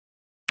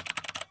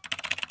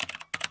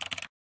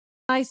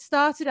I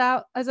started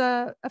out as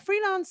a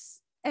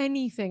freelance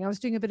anything. I was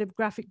doing a bit of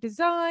graphic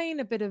design,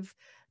 a bit of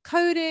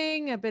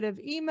coding, a bit of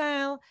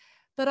email.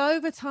 But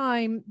over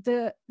time,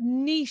 the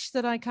niche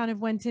that I kind of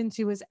went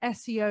into was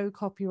SEO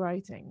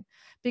copywriting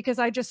because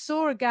I just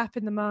saw a gap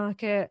in the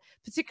market,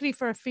 particularly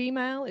for a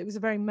female. It was a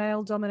very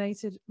male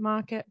dominated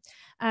market.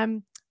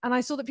 And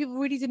I saw that people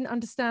really didn't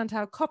understand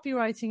how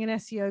copywriting and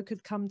SEO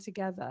could come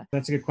together.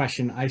 That's a good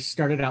question. I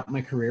started out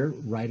my career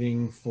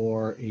writing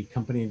for a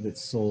company that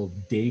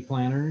sold day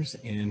planners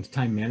and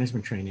time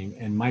management training.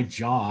 And my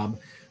job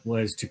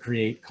was to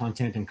create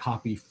content and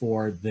copy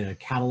for the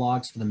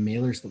catalogs, for the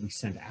mailers that we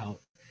sent out.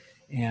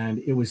 And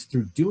it was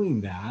through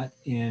doing that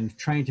and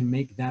trying to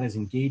make that as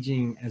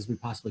engaging as we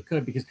possibly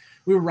could, because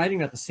we were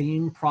writing about the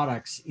same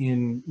products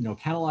in,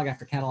 catalog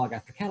after catalog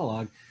after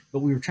catalog, but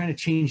we were trying to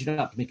change it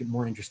up to make it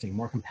more interesting,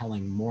 more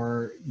compelling,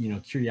 more,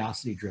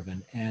 curiosity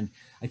driven. And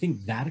I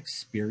think that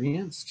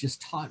experience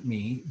just taught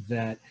me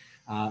that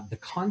the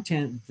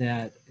content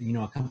that,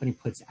 a company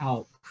puts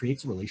out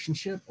creates a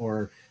relationship,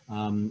 or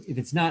if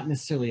it's not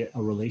necessarily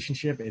a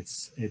relationship,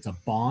 it's a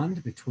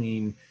bond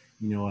between,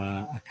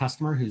 a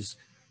customer who's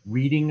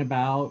reading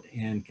about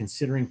and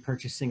considering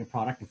purchasing a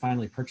product and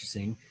finally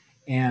purchasing,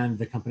 and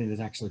the company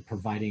that's actually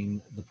providing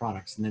the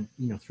products. And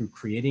then, through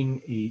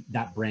creating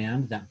that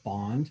brand, that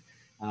bond,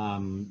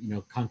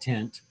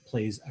 content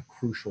plays a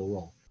crucial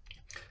role.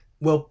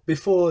 Well,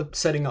 before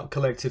setting up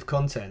Collective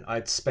Content,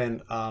 I'd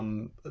spent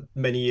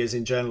many years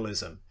in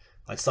journalism.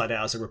 I'd started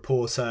out as a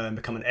reporter and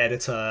become an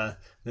editor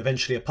and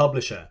eventually a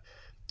publisher.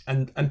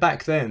 And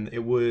back then,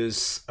 it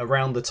was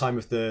around the time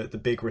of the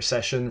big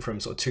recession from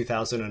sort of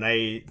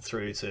 2008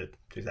 through to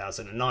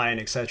 2009,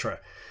 etc.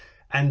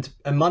 And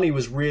money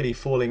was really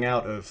falling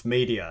out of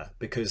media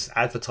because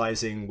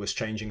advertising was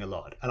changing a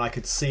lot. And I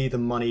could see the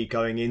money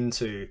going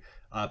into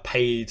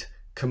paid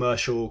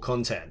commercial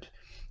content.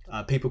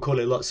 People call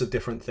it lots of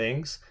different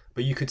things,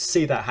 but you could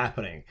see that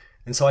happening.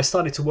 And so I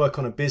started to work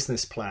on a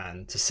business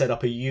plan to set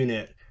up a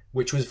unit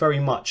which was very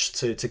much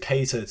to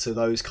cater to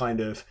those kind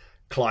of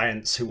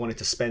clients who wanted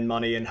to spend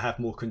money and have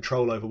more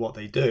control over what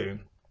they do,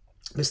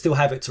 but still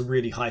have it to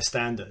really high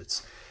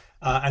standards.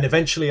 And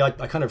eventually I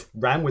kind of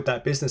ran with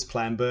that business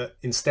plan, but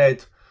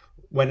instead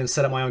went and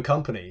set up my own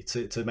company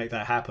to make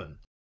that happen.